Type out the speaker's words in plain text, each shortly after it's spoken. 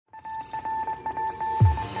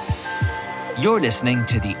You're listening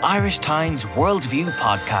to the Irish Times Worldview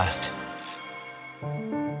podcast.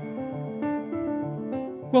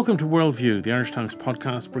 Welcome to Worldview, the Irish Times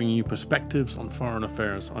podcast bringing you perspectives on foreign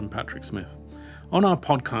affairs. I'm Patrick Smith. On our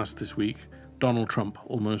podcast this week, Donald Trump,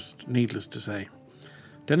 almost needless to say.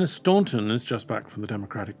 Denis Staunton is just back from the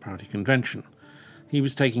Democratic Party convention. He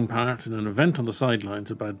was taking part in an event on the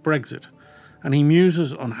sidelines about Brexit, and he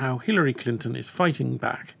muses on how Hillary Clinton is fighting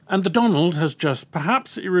back. And the Donald has just,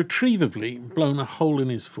 perhaps irretrievably, blown a hole in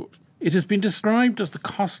his foot. It has been described as the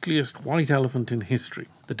costliest white elephant in history,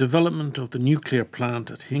 the development of the nuclear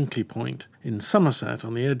plant at Hinkley Point in Somerset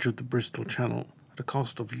on the edge of the Bristol Channel, at a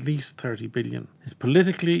cost of at least $30 billion, is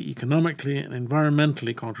politically, economically and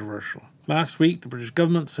environmentally controversial. Last week, the British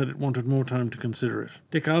government said it wanted more time to consider it.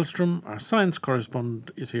 Dick Ahlstrom, our science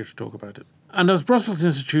correspondent, is here to talk about it. And as Brussels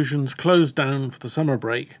institutions close down for the summer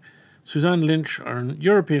break, Suzanne Lynch, our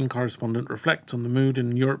European correspondent, reflects on the mood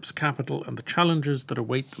in Europe's capital and the challenges that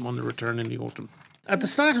await them on their return in the autumn. At the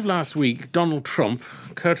start of last week, Donald Trump,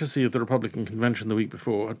 courtesy of the Republican convention the week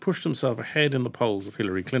before, had pushed himself ahead in the polls of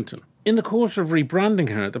Hillary Clinton. In the course of rebranding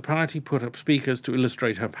her, the party put up speakers to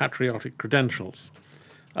illustrate her patriotic credentials.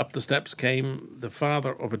 Up the steps came the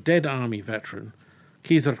father of a dead army veteran,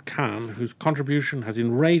 Khizr Khan, whose contribution has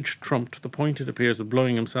enraged Trump to the point, it appears, of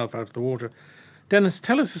blowing himself out of the water. Denis,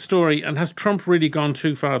 tell us the story, and has Trump really gone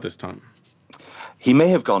too far this time? He may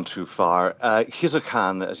have gone too far. Khizr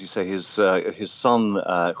Khan, as you say, his son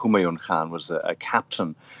Humayun Khan was a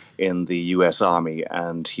captain in the U.S. Army,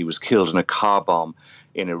 and he was killed in a car bomb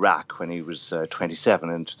in Iraq when he was 27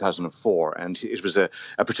 in 2004. And it was a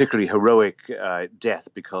particularly heroic death,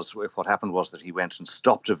 because what happened was that he went and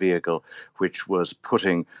stopped a vehicle which was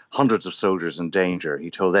putting hundreds of soldiers in danger.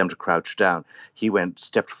 He told them to crouch down. He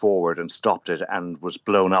stepped forward and stopped it and was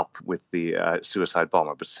blown up with the suicide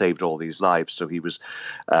bomber, but saved all these lives. So he was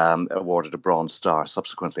awarded a Bronze Star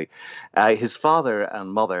subsequently. His father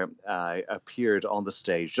and mother appeared on the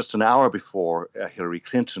stage just an hour before Hillary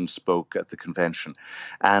Clinton spoke at the convention.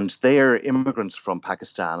 And they are immigrants from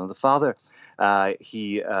Pakistan. And the father,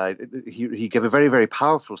 he gave a very, very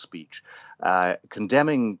powerful speech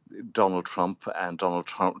condemning Donald Trump and Donald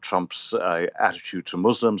Trump's attitude to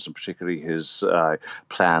Muslims, and particularly his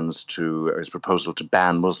his proposal to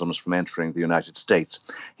ban Muslims from entering the United States.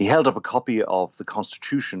 He held up a copy of the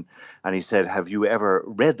Constitution and he said, "Have you ever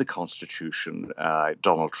read the Constitution,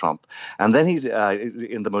 Donald Trump?" And then he,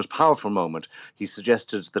 in the most powerful moment, he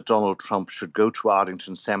suggested that Donald Trump should go to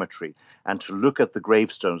Arlington Cemetery and to look at the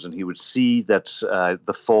gravestones, and he would see that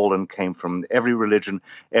the fallen came from every religion,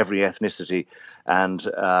 every ethnicity. And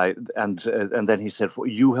then he said,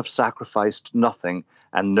 "You have sacrificed nothing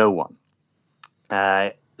and no one."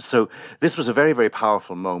 So this was a very, very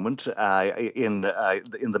powerful moment in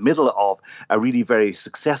the middle of a really very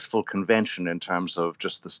successful convention in terms of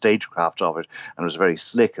just the stagecraft of it, and it was very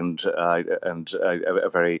slick and a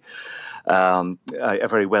very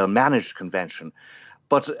well managed convention.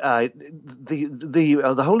 But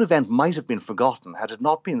the whole event might have been forgotten had it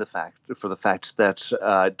not been for the fact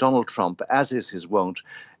that Donald Trump, as is his wont,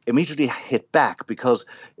 immediately hit back, because,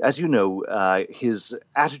 as you know, his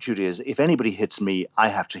attitude is, if anybody hits me, I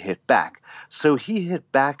have to hit back. So he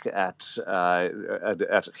hit back at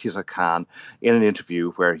Khizr Khan in an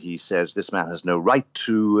interview where he says, "This man has no right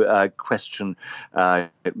to question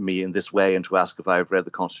me in this way and to ask if I've read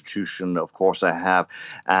the Constitution. Of course I have."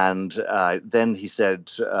 And then he said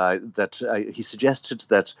that he suggested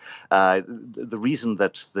that the reason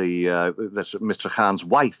that that Mr. Khan's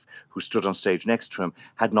wife, who stood on stage next to him,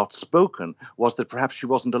 had not spoken was that perhaps she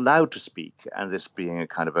wasn't allowed to speak, and this being a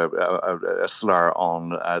kind of a slur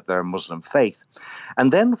on their Muslim faith.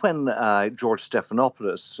 And then when George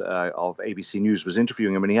Stephanopoulos of ABC News was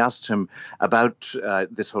interviewing him, and he asked him about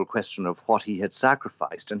this whole question of what he had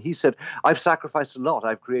sacrificed, and he said, "I've sacrificed a lot.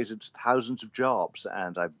 I've created thousands of jobs,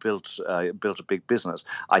 and I've built a big business.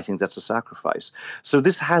 I think that's a sacrifice." So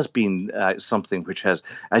this has been something which has,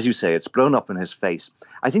 as you say, it's blown up in his face.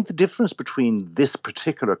 I think the difference between this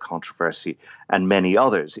particular controversy and many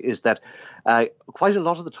others is that quite a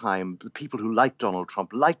lot of the time, the people who like Donald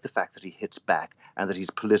Trump like the fact that he hits back and that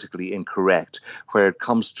he's politically incorrect where it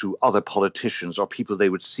comes to other politicians or people they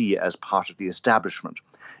would see as part of the establishment.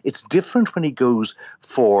 It's different when he goes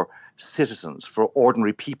for citizens, for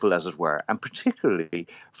ordinary people, as it were, and particularly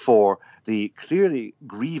for the clearly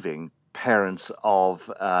grieving parents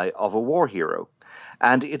of a war hero.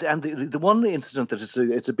 And the one incident that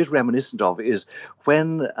it's a bit reminiscent of is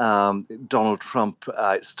when Donald Trump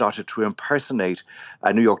started to impersonate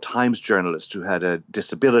a New York Times journalist who had a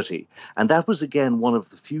disability. And that was, again, one of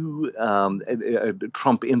the few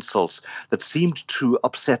Trump insults that seemed to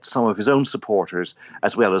upset some of his own supporters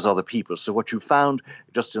as well as other people. So what you found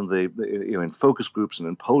just in in focus groups and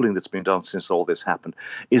in polling that's been done since all this happened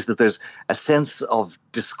is that there's a sense of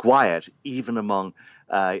disquiet even among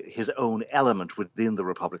his own element within the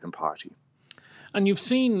Republican Party. And you've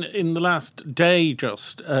seen in the last day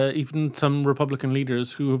even some Republican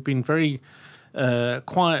leaders who have been very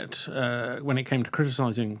quiet when it came to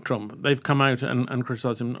criticising Trump. They've come out and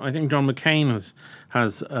criticised him. I think John McCain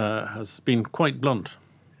has been quite blunt.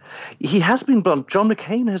 He has been blunt. John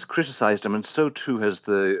McCain has criticised him, and so too has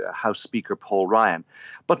the House Speaker Paul Ryan.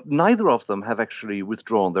 But neither of them have actually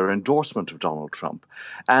withdrawn their endorsement of Donald Trump.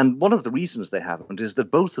 And one of the reasons they haven't is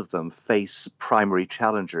that both of them face primary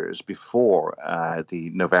challengers before the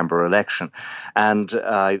November election. And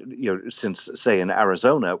since, say, in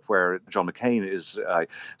Arizona, where John McCain is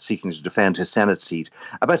seeking to defend his Senate seat,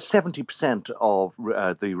 about 70% of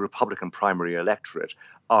the Republican primary electorate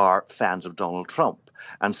are fans of Donald Trump.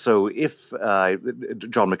 And so if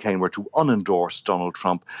John McCain were to unendorse Donald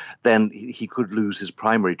Trump, then he could lose his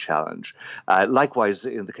primary challenge. Likewise,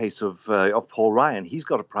 in the case of Paul Ryan, he's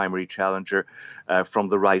got a primary challenger from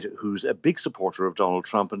the right who's a big supporter of Donald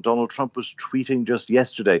Trump. And Donald Trump was tweeting just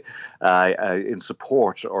yesterday in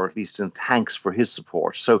support, or at least in thanks for his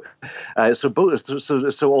support. So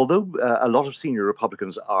although a lot of senior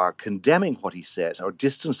Republicans are condemning what he says or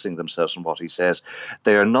distancing themselves from what he says,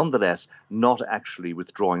 they are nonetheless not actually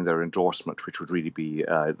withdrawing their endorsement, which would really be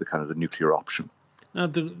the nuclear option. Now,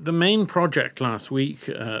 the main project last week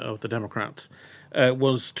of the Democrats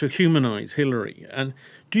was to humanize Hillary. And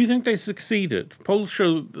do you think they succeeded? Polls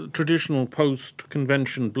show the traditional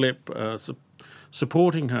post-convention blip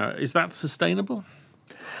supporting her. Is that sustainable?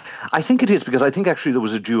 I think it is, because I think actually there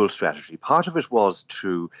was a dual strategy. Part of it was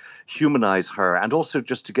to humanize her and also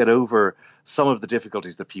just to get over some of the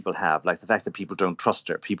difficulties that people have, like the fact that people don't trust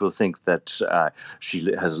her. People think that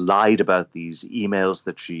she has lied about these emails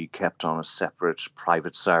that she kept on a separate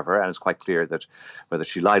private server, and it's quite clear that whether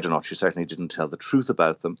she lied or not, she certainly didn't tell the truth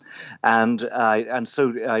about them. And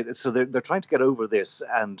so they're trying to get over this.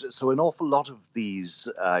 And so an awful lot of these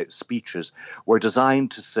speeches were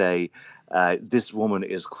designed to say, this woman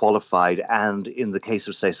is qualified, and in the case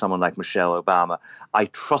of, say, someone like Michelle Obama, I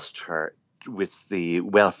trust her with the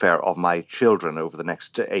welfare of my children over the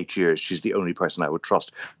next 8 years. She's the only person I would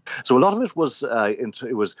trust. So a lot of it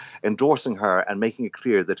was endorsing her and making it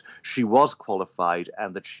clear that she was qualified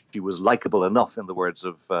and that she was likable enough, in the words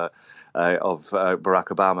of Barack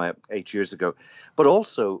Obama 8 years ago. But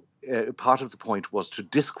also, part of the point was to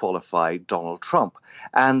disqualify Donald Trump.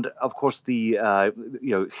 And of course, the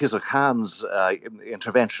his or Khan's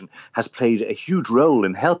intervention has played a huge role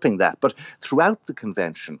in helping that. But throughout the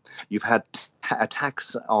convention, you've had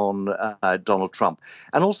attacks on Donald Trump.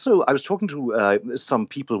 And also, I was talking to some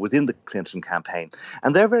people within the Clinton campaign,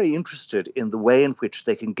 and they're very interested in the way in which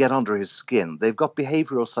they can get under his skin. They've got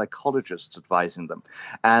behavioral psychologists advising them.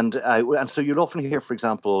 And so you'll often hear, for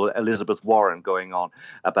example, Elizabeth Warren going on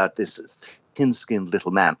about this thin-skinned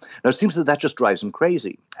little man. Now, it seems that just drives him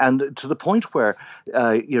crazy. And to the point where,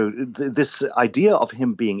 this idea of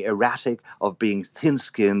him being erratic, of being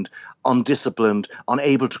thin-skinned, undisciplined,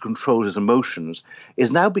 unable to control his emotions,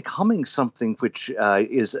 is now becoming something which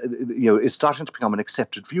is starting to become an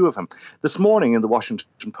accepted view of him. This morning in the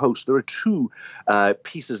Washington Post, there are two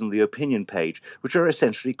pieces in the opinion page which are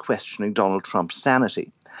essentially questioning Donald Trump's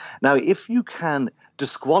sanity. Now, if you can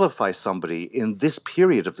disqualify somebody in this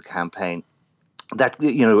period of the campaign,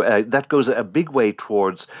 that goes a big way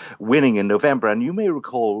towards winning in November. And you may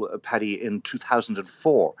recall, Paddy, in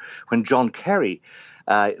 2004, when John Kerry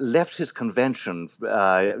left his convention,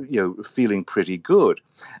 feeling pretty good,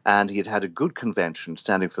 and he had had a good convention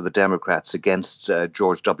standing for the Democrats against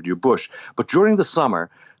George W. Bush. But during the summer,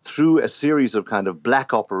 through a series of kind of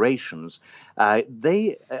black operations,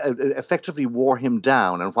 they effectively wore him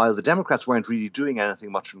down. And while the Democrats weren't really doing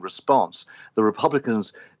anything much in response, the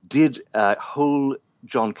Republicans did hold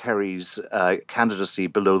John Kerry's candidacy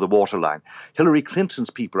below the waterline. Hillary Clinton's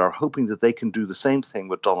people are hoping that they can do the same thing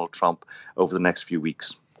with Donald Trump over the next few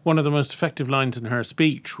weeks. One of the most effective lines in her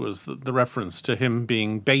speech was the reference to him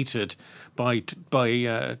being baited by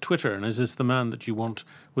Twitter. And is this the man that you want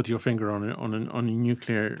with your finger on a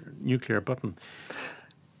nuclear button?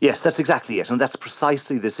 Yes, that's exactly it, and that's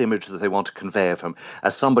precisely this image that they want to convey of him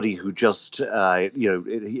as somebody who just,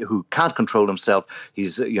 who can't control himself.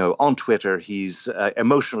 He's, on Twitter. He's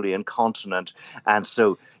emotionally incontinent, and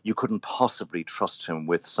so you couldn't possibly trust him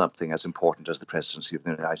with something as important as the presidency of the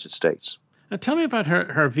United States. Now, tell me about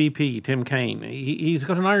her VP, Tim Kaine. He's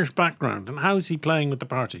got an Irish background, and how is he playing with the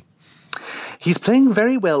party? He's playing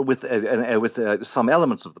very well with some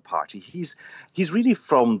elements of the party. He's really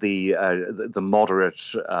from the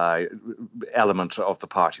moderate element of the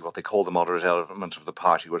party, what they call the moderate element of the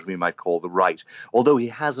party, what we might call the right. Although he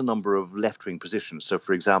has a number of left-wing positions. So,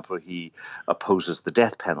 for example, he opposes the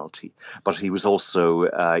death penalty, but he was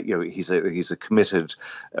also, he's a committed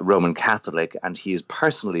Roman Catholic, and he is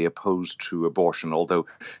personally opposed to abortion, although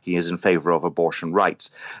he is in favour of abortion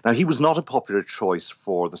rights. Now, he was not a popular choice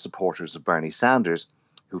for the supporters of Bernie Sanders,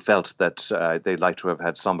 who felt that they'd like to have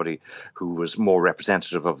had somebody who was more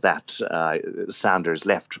representative of that Sanders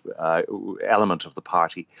left element of the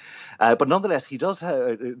party. But nonetheless, he does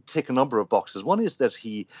tick a number of boxes. One is that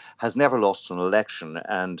he has never lost an election,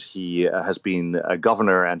 and he has been a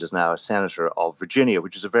governor and is now a senator of Virginia,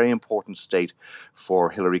 which is a very important state for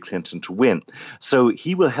Hillary Clinton to win. So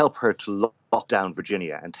he will help her to lock down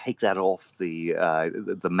Virginia and take that off the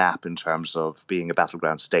map in terms of being a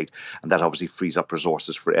battleground state, and that obviously frees up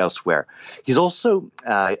resources for elsewhere. He's also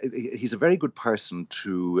he's a very good person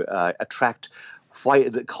to attract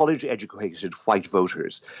college-educated white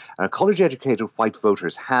voters. College-educated white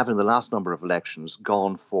voters have, in the last number of elections,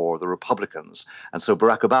 gone for the Republicans. And so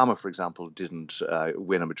Barack Obama, for example, didn't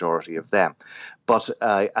win a majority of them. But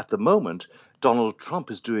at the moment, Donald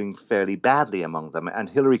Trump is doing fairly badly among them, and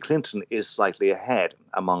Hillary Clinton is slightly ahead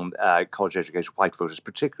among college-educated white voters,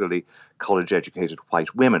 particularly college-educated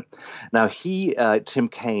white women. Now, Tim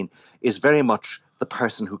Kaine, is very much the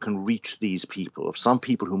person who can reach these people, of some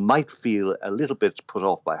people who might feel a little bit put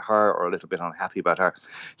off by her or a little bit unhappy about her.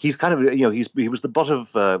 He's kind of, he was the butt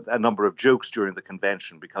of a number of jokes during the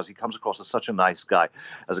convention because he comes across as such a nice guy,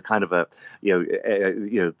 as a kind of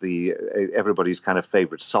everybody's kind of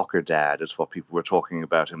favorite soccer dad is what people were talking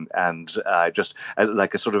about him, and just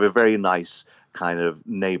like a sort of a very nice kind of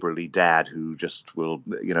neighborly dad who just will,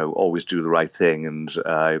 always do the right thing and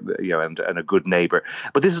a good neighbor.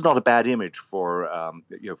 But this is not a bad image for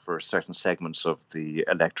certain segments of the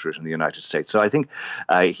electorate in the United States. So I think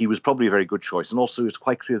he was probably a very good choice. And also it's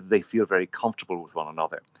quite clear that they feel very comfortable with one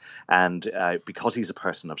another. And because he's a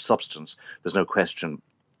person of substance, there's no question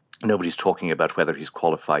nobody's talking about whether he's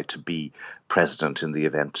qualified to be president in the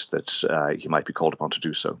event that he might be called upon to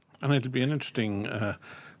do so. And it'll be an interesting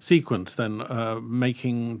sequence then,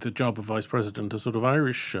 making the job of vice president a sort of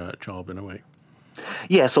Irish job in a way.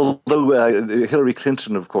 Yes, although Hillary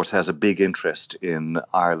Clinton, of course, has a big interest in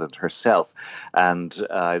Ireland herself, and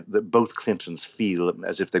both Clintons feel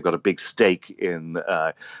as if they've got a big stake in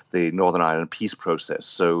the Northern Ireland peace process.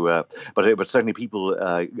 So, but certainly people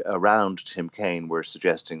around Tim Kaine were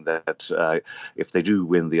suggesting that if they do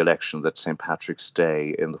win the election, that St. Patrick's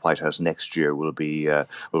Day in the White House next year will be a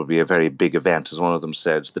very big event. As one of them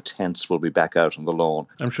said, the tents will be back out on the lawn.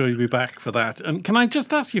 I'm sure you'll be back for that. And can I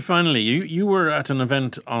just ask you finally, you were at an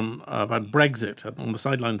event about Brexit on the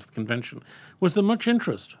sidelines of the convention. Was there much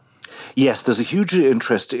interest? Yes, there's a huge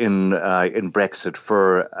interest in Brexit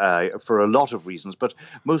for a lot of reasons, but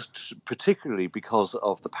most particularly because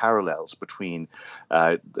of the parallels between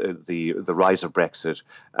the rise of Brexit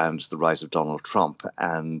and the rise of Donald Trump.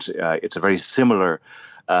 And it's a very similar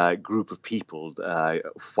group of people,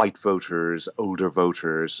 white voters, older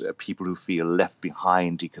voters, people who feel left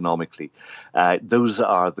behind economically. Those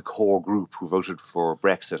are the core group who voted for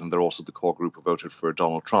Brexit, and they're also the core group who voted for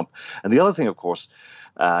Donald Trump. And the other thing, of course,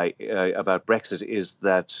 about Brexit is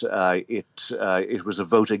that it was a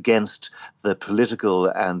vote against the political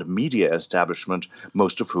and media establishment,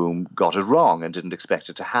 most of whom got it wrong and didn't expect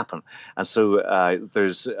it to happen. And so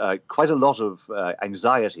there's quite a lot of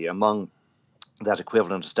anxiety among that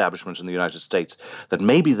equivalent establishment in the United States that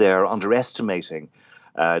maybe they're underestimating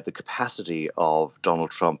the capacity of Donald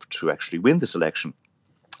Trump to actually win this election,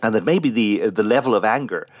 and that maybe the level of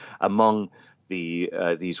anger among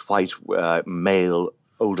these white male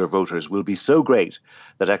older voters will be so great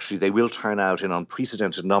that actually they will turn out in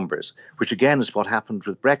unprecedented numbers, which again is what happened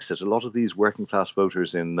with Brexit. A lot of these working class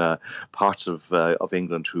voters in parts of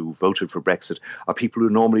England who voted for Brexit are people who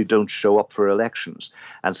normally don't show up for elections.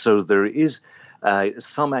 And so there is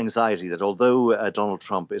some anxiety that although Donald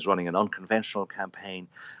Trump is running an unconventional campaign,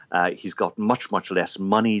 he's got much, much less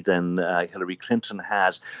money than Hillary Clinton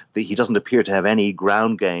has. He doesn't appear to have any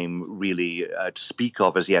ground game really to speak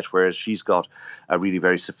of as yet, whereas she's got a really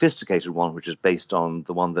very sophisticated one, which is based on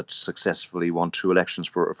the one that successfully won 2 elections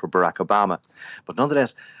for Barack Obama. But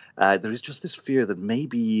nonetheless, there is just this fear that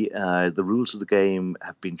maybe the rules of the game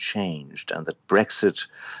have been changed and that Brexit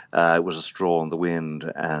was a straw in the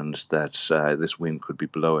wind and that this wind could be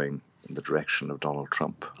blowing in the direction of Donald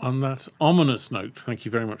Trump. On that ominous note, thank you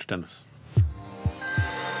very much, Denis.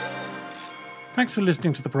 Thanks for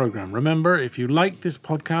listening to the programme. Remember, if you like this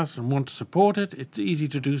podcast and want to support it, it's easy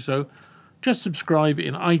to do so. Just subscribe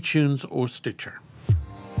in iTunes or Stitcher.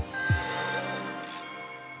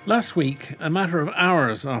 Last week, a matter of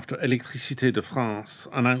hours after Électricité de France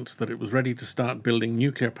announced that it was ready to start building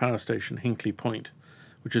nuclear power station Hinkley Point,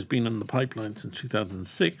 which has been in the pipeline since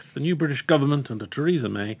 2006, the new British government under Theresa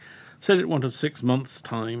May said it wanted 6 months'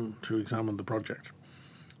 time to examine the project.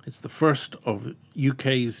 It's the first of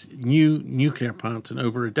UK's new nuclear plants in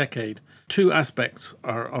over a decade. 2 aspects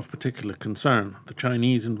are of particular concern: the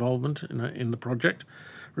Chinese involvement in the project,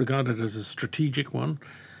 regarded as a strategic one,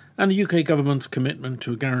 and the UK government's commitment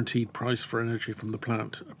to a guaranteed price for energy from the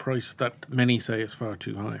plant, a price that many say is far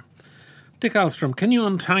too high. Dick Ahlstrom, can you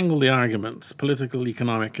untangle the arguments, political,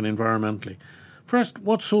 economic and environmentally? First,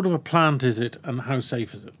 what sort of a plant is it and how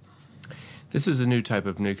safe is it? This is a new type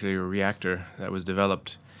of nuclear reactor that was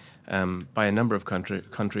developed by a number of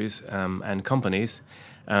countries and companies.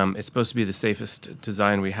 It's supposed to be the safest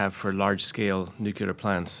design we have for large-scale nuclear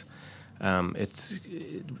plants.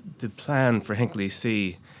 The plan for Hinkley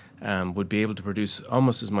C would be able to produce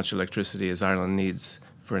almost as much electricity as Ireland needs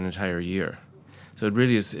for an entire year. So it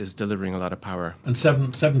really is delivering a lot of power. And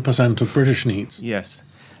 7% of British needs. Yes.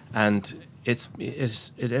 And it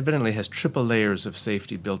evidently has triple layers of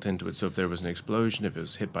safety built into it. So if there was an explosion, if it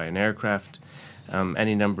was hit by an aircraft,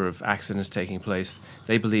 any number of accidents taking place,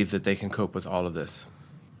 they believe that they can cope with all of this.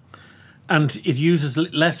 And it uses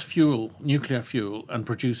less fuel, nuclear fuel, and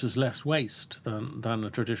produces less waste than a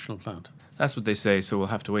traditional plant. That's what they say, so we'll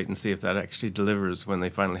have to wait and see if that actually delivers when they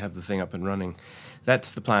finally have the thing up and running.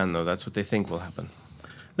 That's the plan, though. That's what they think will happen.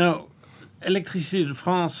 Now, Électricité de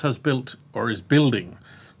France has built, or is building,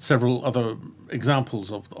 several other examples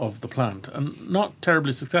of the plant, and not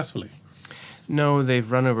terribly successfully. No, they've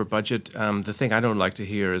run over budget. The thing I don't like to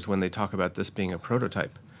hear is when they talk about this being a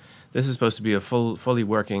prototype. This is supposed to be a fully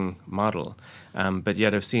working model, but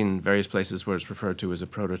yet I've seen various places where it's referred to as a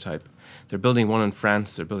prototype. They're building one in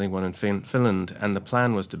France, they're building one in Finland, and the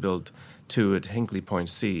plan was to build 2 at Hinkley Point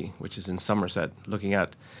C, which is in Somerset, looking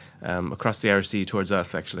at across the Irish Sea towards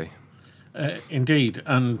us, actually. Indeed,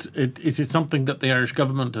 and is it something that the Irish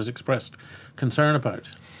government has expressed concern about?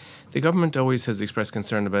 The government always has expressed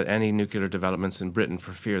concern about any nuclear developments in Britain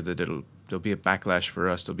for fear that there'll be a backlash for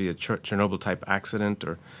us, there'll be a Chernobyl-type accident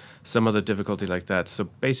or some other difficulty like that. So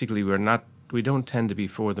basically, we don't tend to be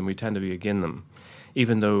for them, we tend to be against them,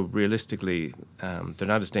 even though realistically they're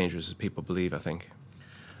not as dangerous as people believe, I think.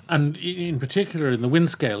 And in particular, in the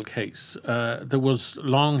Windscale case, there was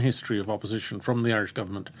long history of opposition from the Irish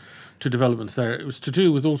government to developments there. It was to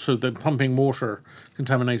do with also the pumping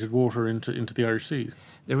contaminated water into the Irish Sea.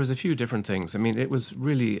 There was a few different things. I mean, it was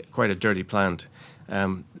really quite a dirty plant.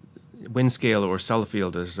 Windscale, or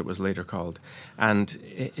Sellafield as it was later called, and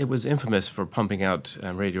it was infamous for pumping out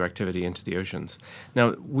radioactivity into the oceans.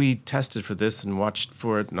 Now, we tested for this and watched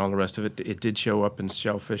for it and all the rest of it. It did show up in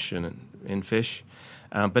shellfish and in fish,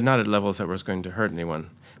 but not at levels that was going to hurt anyone.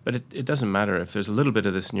 But it doesn't matter. If there's a little bit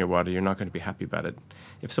of this in your water, you're not going to be happy about it.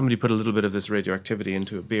 If somebody put a little bit of this radioactivity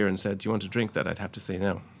into a beer and said, do you want to drink that? I'd have to say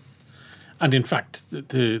no. And in fact,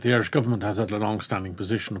 the Irish government has had a long-standing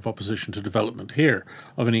position of opposition to development here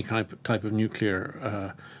of any type of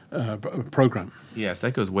nuclear program. Yes,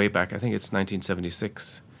 that goes way back. I think it's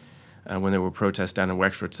 1976 when there were protests down in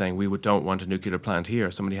Wexford saying we don't want a nuclear plant here.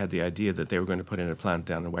 Somebody had the idea that they were going to put in a plant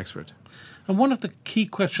down in Wexford. And one of the key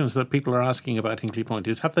questions that people are asking about Hinkley Point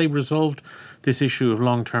is, have they resolved this issue of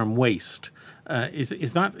long-term waste?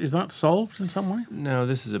 Is that solved in some way? No,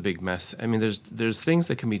 this is a big mess. I mean, there's things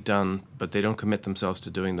that can be done, but they don't commit themselves to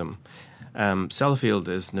doing them. Sellafield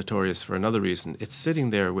is notorious for another reason. It's sitting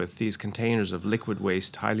there with these containers of liquid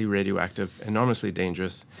waste, highly radioactive, enormously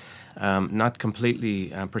dangerous, not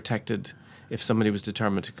completely protected. If somebody was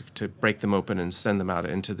determined to break them open and sluice them out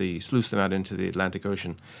into the Atlantic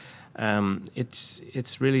Ocean.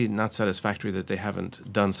 It's really not satisfactory that they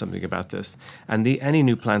haven't done something about this. And any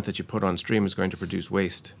new plant that you put on stream is going to produce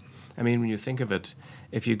waste. I mean, when you think of it,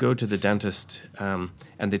 if you go to the dentist and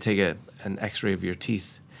they take an X-ray of your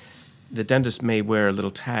teeth, the dentist may wear a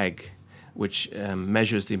little tag which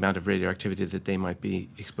measures the amount of radioactivity that they might be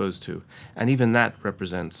exposed to. And even that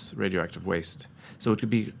represents radioactive waste. So it could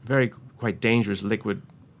be quite dangerous liquid,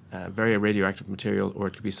 very radioactive material, or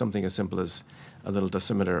it could be something as simple as a little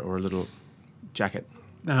dosimeter or a little jacket.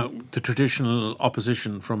 Now, the traditional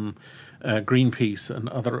opposition from Greenpeace and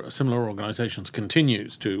other similar organisations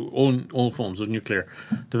continues to all forms of nuclear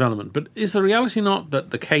development. But is the reality not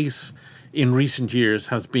that the case in recent years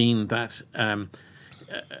has been that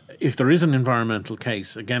if there is an environmental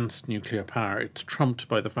case against nuclear power, it's trumped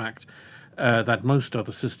by the fact that most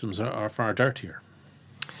other systems are far dirtier?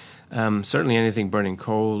 Certainly anything burning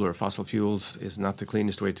coal or fossil fuels is not the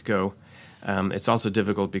cleanest way to go. It's also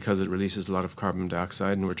difficult because it releases a lot of carbon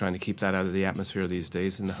dioxide, and we're trying to keep that out of the atmosphere these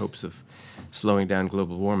days in the hopes of slowing down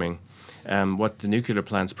global warming. What the nuclear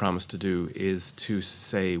plants promise to do is to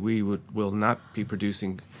say we will not be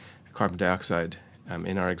producing carbon dioxide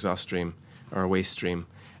in our exhaust stream or our waste stream,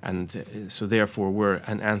 and so therefore we're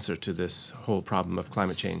an answer to this whole problem of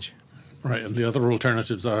climate change. Right, and the other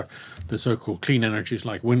alternatives are the so-called clean energies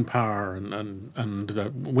like wind power and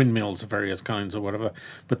windmills of various kinds or whatever,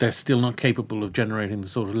 but they're still not capable of generating the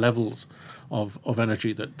sort of levels of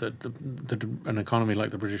energy that an economy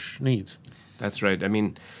like the British needs. That's right. I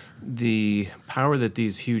mean, the power that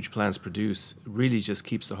these huge plants produce really just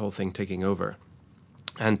keeps the whole thing ticking over.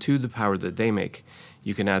 And to the power that they make,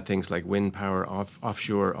 you can add things like wind power,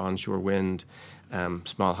 offshore, onshore wind,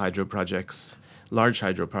 small hydro projects, large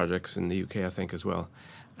hydro projects in the UK, I think, as well,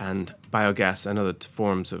 and biogas and other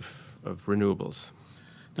forms of renewables.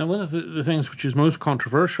 Now, one of the things which is most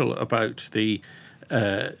controversial about the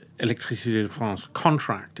Électricité de France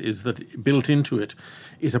contract is that built into it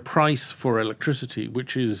is a price for electricity,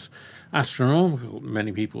 which is astronomical,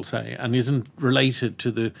 many people say, and isn't related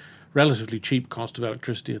to the relatively cheap cost of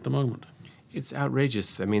electricity at the moment. It's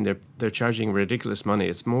outrageous. I mean, they're charging ridiculous money.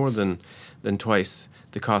 It's more than twice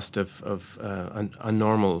the cost of a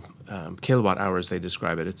normal kilowatt hours. They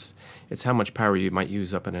describe it. It's how much power you might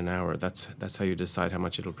use up in an hour. That's how you decide how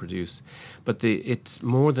much it'll produce. But it's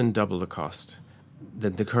more than double the cost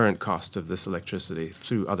than the current cost of this electricity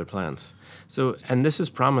through other plants. So, and this is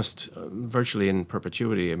promised virtually in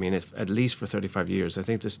perpetuity. I mean, at least for 35 years. I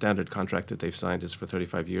think the standard contract that they've signed is for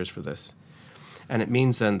 35 years for this. And it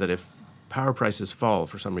means then that if power prices fall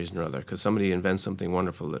for some reason or other, because somebody invents something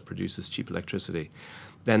wonderful that produces cheap electricity,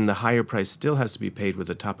 then the higher price still has to be paid with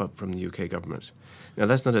a top-up from the UK government. Now,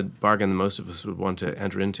 that's not a bargain that most of us would want to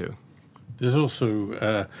enter into. There's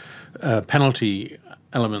also penalty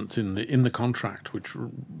elements in the contract, which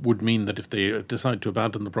would mean that if they decide to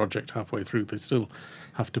abandon the project halfway through, they still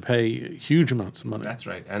have to pay huge amounts of money. That's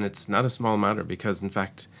right, and it's not a small matter because, in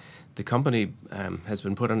fact, the company has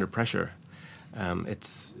been put under pressure.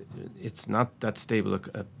 It's not that stable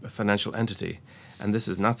a financial entity, and this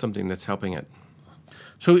is not something that's helping it.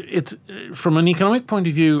 So it's from an economic point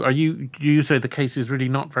of view, do you say the case is really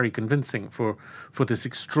not very convincing for this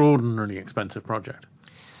extraordinarily expensive project?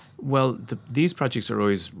 Well, these projects are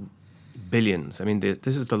always billions. I mean,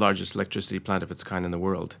 this is the largest electricity plant of its kind in the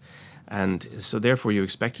world, and so therefore you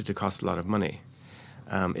expect it to cost a lot of money.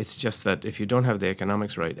 It's just that if you don't have the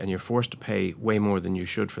economics right and you're forced to pay way more than you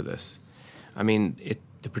should for this, I mean, it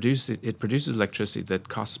produces electricity that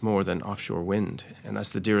costs more than offshore wind, and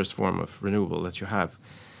that's the dearest form of renewable that you have.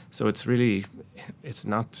 So it's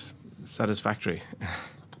not satisfactory.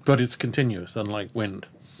 But it's continuous, unlike wind.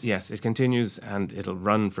 Yes, it continues, and it'll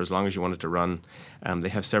run for as long as you want it to run. They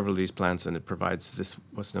have several of these plants, and it provides this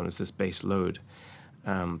what's known as this base load.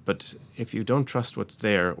 But if you don't trust what's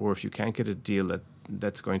there, or if you can't get a deal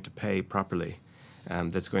that's going to pay properly,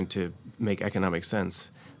 that's going to make economic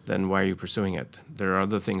sense, then why are you pursuing it? There are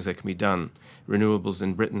other things that can be done. Renewables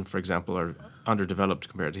in Britain, for example, are underdeveloped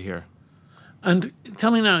compared to here. And tell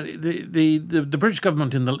me now, the British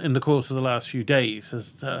government in the course of the last few days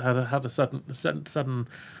has had a sudden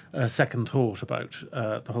second thought about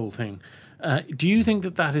the whole thing. Do you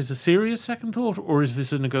think that is a serious second thought, or is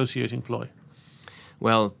this a negotiating ploy?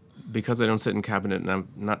 Well, because I don't sit in cabinet and I'm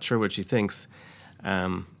not sure what she thinks,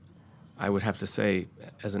 I would have to say,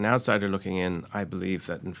 as an outsider looking in, I believe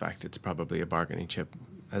that, in fact, it's probably a bargaining chip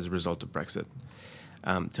as a result of Brexit.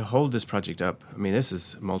 To hold this project up, I mean, this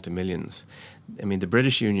is multi-millions. I mean, the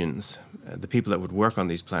British unions, the people that would work on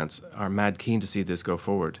these plants, are mad keen to see this go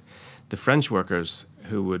forward. The French workers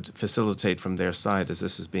who would facilitate from their side as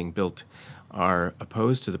this is being built are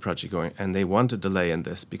opposed to the project going, and they want a delay in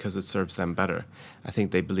this because it serves them better. I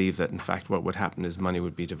think they believe that, in fact, what would happen is money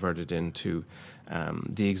would be diverted into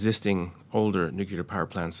the existing older nuclear power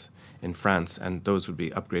plants in France, and those would be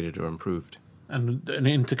upgraded or improved. And an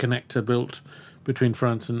interconnector built between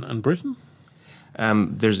France and Britain?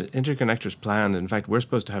 There's interconnectors planned. In fact, we're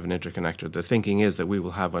supposed to have an interconnector. The thinking is that we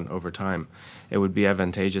will have one over time. It would be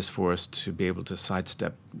advantageous for us to be able to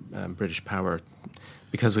sidestep British power,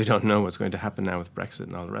 because we don't know what's going to happen now with Brexit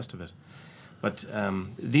and all the rest of it. But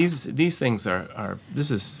these things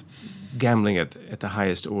this is gambling at the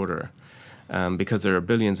highest order, because there are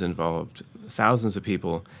billions involved, thousands of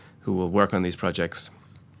people who will work on these projects,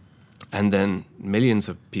 and then millions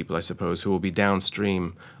of people, I suppose, who will be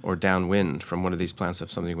downstream or downwind from one of these plants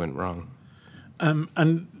if something went wrong.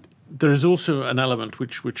 And there's also an element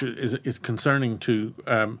which is concerning to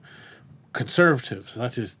conservatives,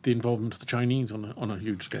 that is the involvement of the Chinese on a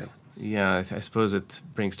huge scale. Yeah, I suppose it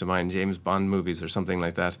brings to mind James Bond movies or something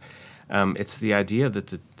like that. It's the idea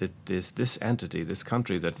that this entity, this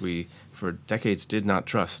country that we for decades did not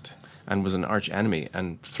trust and was an arch enemy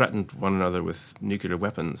and threatened one another with nuclear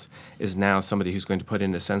weapons, is now somebody who's going to put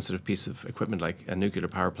in a sensitive piece of equipment like a nuclear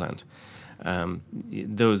power plant.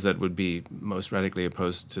 Those that would be most radically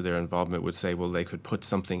opposed to their involvement would say, well, they could put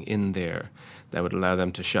something in there that would allow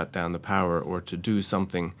them to shut down the power or to do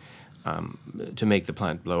something to make the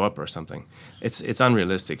plant blow up or something. It's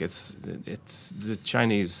unrealistic. It's the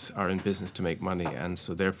Chinese are in business to make money, and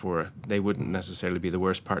so therefore they wouldn't necessarily be the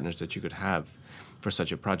worst partners that you could have for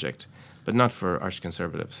such a project, but not for arch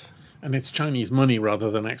conservatives. And it's Chinese money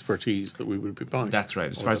rather than expertise that we would be buying. That's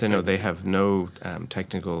right. As far as I know, they have no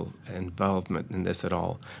technical involvement in this at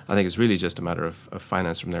all. I think it's really just a matter of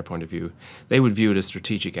finance from their point of view. They would view it as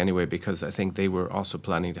strategic anyway, because I think they were also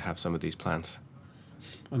planning to have some of these plants.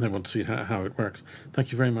 And they want to see how it works.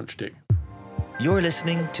 Thank you very much, Dick. You're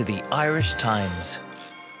listening to the Irish Times.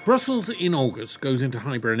 Brussels in August goes into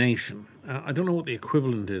hibernation. I don't know what the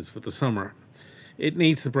equivalent is for the summer. It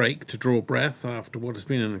needs the break to draw breath after what has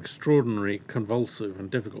been an extraordinary, convulsive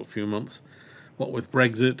and difficult few months. What with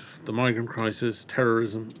Brexit, the migrant crisis,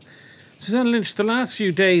 terrorism. Suzanne Lynch, the last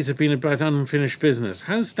few days have been about unfinished business.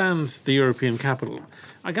 How stands the European capital?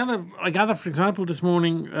 I gather, for example, this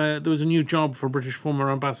morning there was a new job for British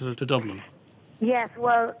former ambassador to Dublin. Yes,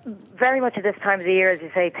 well, very much at this time of the year, as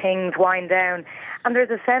you say, things wind down. And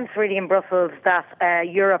there's a sense really in Brussels that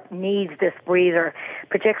Europe needs this breather,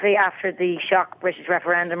 particularly after the shock British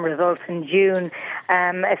referendum results in June.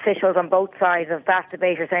 Officials on both sides of that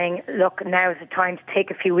debate are saying, look, now is the time to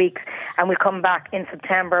take a few weeks, and we'll come back in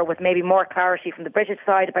September with maybe more clarity from the British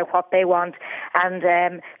side about what they want, and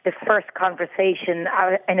the first conversation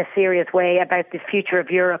in a serious way about the future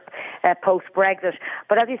of Europe post-Brexit.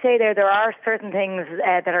 But as you say there are certain things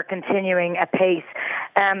that are continuing apace.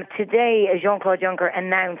 Today, Jean-Claude Juncker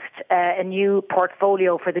announced a new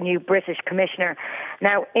portfolio for the new British Commissioner.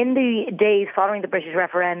 Now, in the days following the British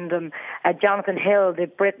referendum, Jonathan Hill, the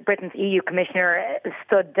Britain's EU Commissioner,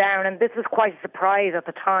 stood down, and this was quite a surprise at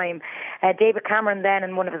the time. David Cameron then,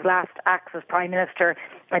 in one of his last acts as Prime Minister,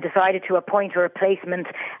 decided to appoint a replacement,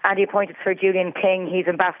 and he appointed Sir Julian King. He's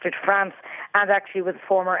ambassador to France and actually was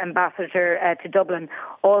former ambassador to Dublin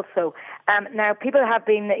also. Now, people have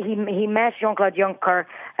been, he met Jean-Claude Juncker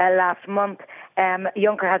last month.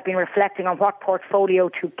 Juncker has been reflecting on what portfolio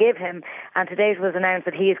to give him, and today it was announced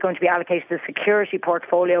that he is going to be allocated the security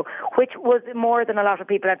portfolio, which was more than a lot of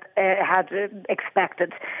people had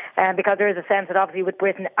expected, because there is a sense that obviously with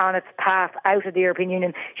Britain on its path out of the European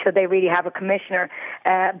Union, should they really have a commissioner,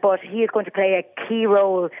 but he is going to play a key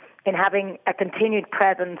role in having a continued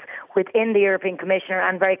presence within the European Commissioner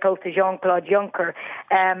and very close to Jean-Claude Juncker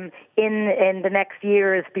in the next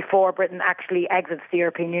years before Britain actually exits the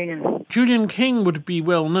European Union. Julian King would be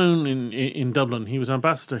well known in Dublin. He was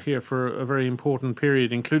ambassador here for a very important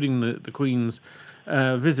period, including the Queen's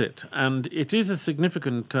visit. And it is a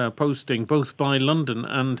significant posting, both by London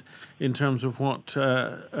and in terms of what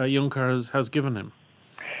Juncker has given him.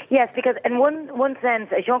 Yes, because in one sense,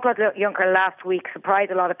 Jean-Claude Juncker last week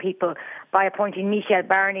surprised a lot of people by appointing Michel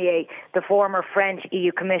Barnier, the former French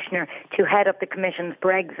EU Commissioner, to head up the Commission's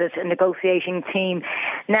Brexit negotiating team.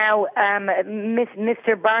 Now,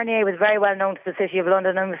 Mr. Barnier was very well known to the City of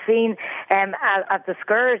London and was seen as the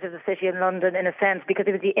scourge of the City of London in a sense, because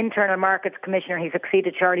he was the Internal Markets Commissioner. He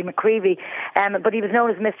succeeded Charlie McCreevy, but he was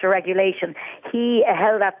known as Mr. Regulation. He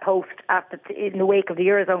held that post in the wake of the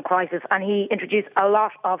Eurozone crisis, and he introduced a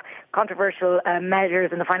lot of controversial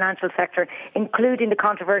measures in the financial sector, including the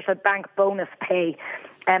controversial bank bonus pay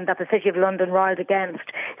that the City of London riled against.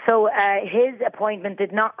 So his appointment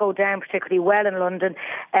did not go down particularly well in London.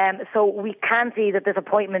 So we can see that this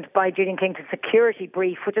appointment by Julian King to security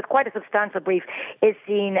brief, which is quite a substantial brief, is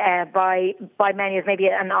seen by many as maybe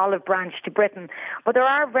an olive branch to Britain. But there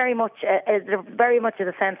are very much is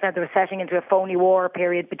a sense now that we're setting into a phony war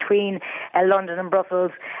period between London and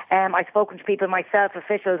Brussels. I've spoken to people myself,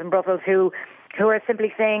 officials in Brussels, who are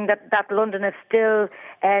simply saying that London is still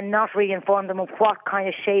not really informed them of what kind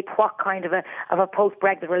of shape, what kind of a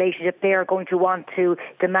post-Brexit relationship they are going to want to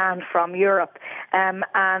demand from Europe. And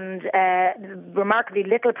remarkably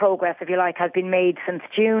little progress, if you like, has been made since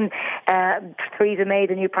June. Theresa May,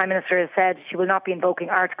 the new Prime Minister, has said she will not be invoking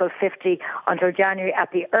Article 50 until January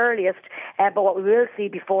at the earliest. But what we will see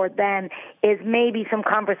before then is maybe some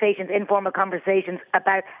conversations, informal conversations,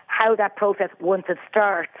 about how that process, once it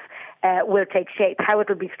starts, will take shape, how it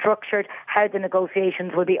will be structured, how the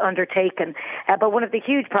negotiations will be undertaken. But one of the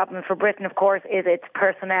huge problems for Britain, of course, is its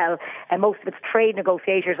personnel and most of its trade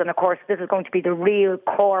negotiators. And of course, this is going to be the real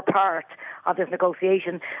core part of this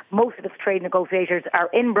negotiation. Most of its trade negotiators are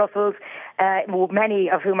in Brussels, many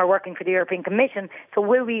of whom are working for the European Commission. So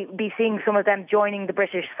will we be seeing some of them joining the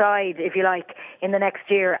British side, if you like, in the next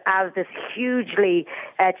year as this hugely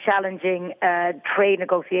challenging trade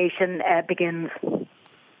negotiation begins?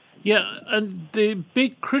 Yeah, and the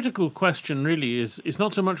big critical question really is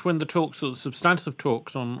not so much when the talks, the substantive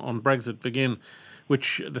talks on Brexit begin,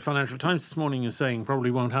 which the Financial Times this morning is saying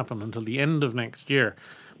probably won't happen until the end of next year,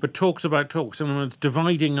 but talks about talks. And it's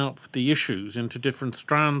dividing up the issues into different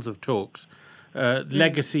strands of talks,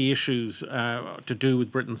 legacy issues to do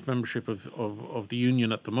with Britain's membership of the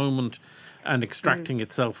Union at the moment and extracting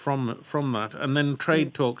itself from that, and then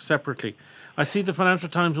trade talks separately. I see the Financial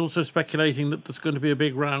Times also speculating that there's going to be a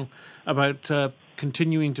big row about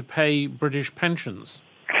continuing to pay British pensions.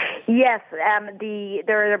 Yes, there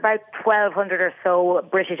are about 1,200 or so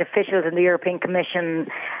British officials in the European Commission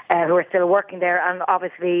who are still working there, and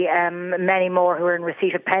obviously many more who are in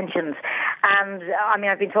receipt of pensions. And I mean,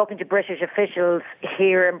 I've been talking to British officials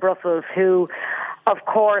here in Brussels who, of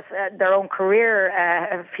course, their own career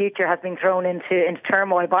future has been thrown into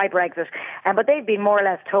turmoil by Brexit, but they've been more or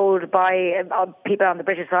less told by people on the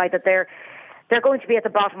British side that they're going to be at the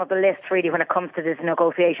bottom of the list, really, when it comes to this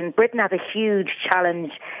negotiation. Britain has a huge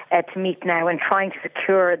challenge to meet now in trying to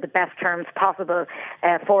secure the best terms possible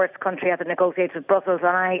for its country as it negotiates with Brussels.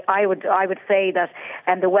 And I would say that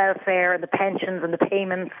the welfare and the pensions and the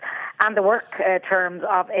payments and the work terms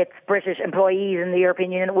of its British employees in the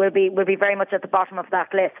European Union will be very much at the bottom of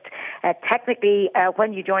that list. Technically,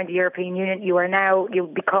 when you join the European Union, you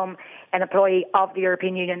become an employee of the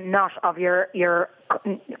European Union, not of your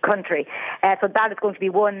country. So that is going to be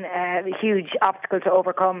one huge obstacle to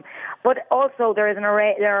overcome. But also there are an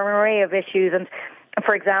array of issues, and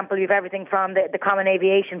for example, you have everything from the common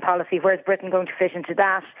aviation policy, where is Britain going to fit into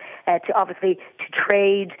that, to obviously to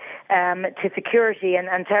trade, to security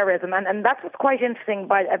and terrorism. And that's what's quite interesting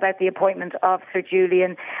about the appointment of Sir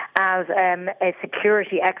Julian as a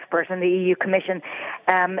security expert in the EU Commission.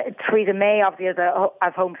 Theresa May, obviously,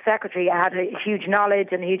 as Home Secretary, had a huge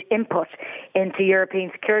knowledge and a huge input into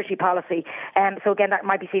European security policy. So again, that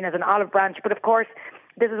might be seen as an olive branch. But of course,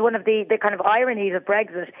 this is one of the kind of ironies of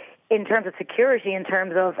Brexit in terms of security, in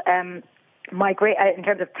terms of in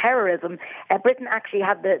terms of terrorism. Britain actually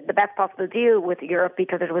had the best possible deal with Europe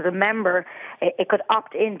because it was a member. It could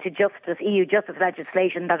opt into EU justice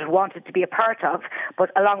legislation that it wanted to be a part of,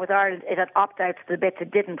 but along with Ireland, it had opt-out to the bits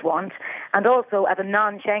it didn't want. And also, as a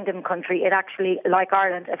non-Schengen country, it actually, like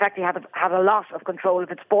Ireland, effectively had a lot of control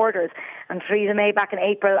of its borders. And Theresa May, back in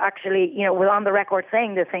April, actually, was on the record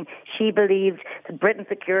saying this thing. She believed that Britain's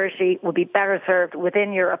security would be better served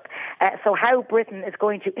within Europe. So how Britain is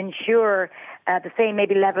going to ensure the same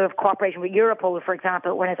maybe level of cooperation with Europol, for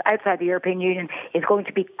example, when it's outside the European Union, is going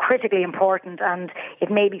to be critically important, and it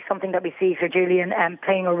may be something that we see Sir Julian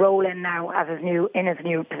playing a role in now as his new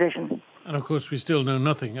position. And of course, we still know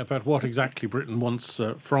nothing about what exactly Britain wants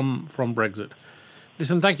from Brexit.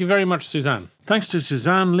 Listen, thank you very much, Suzanne. Thanks to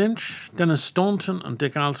Suzanne Lynch, Denis Staunton and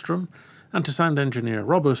Dick Ahlstrom, and to sound engineer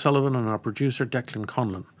Rob O'Sullivan and our producer Declan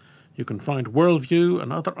Conlon. You can find Worldview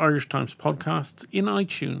and other Irish Times podcasts in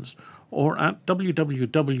iTunes or at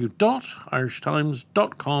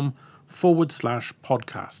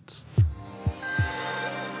www.irishtimes.com/podcasts.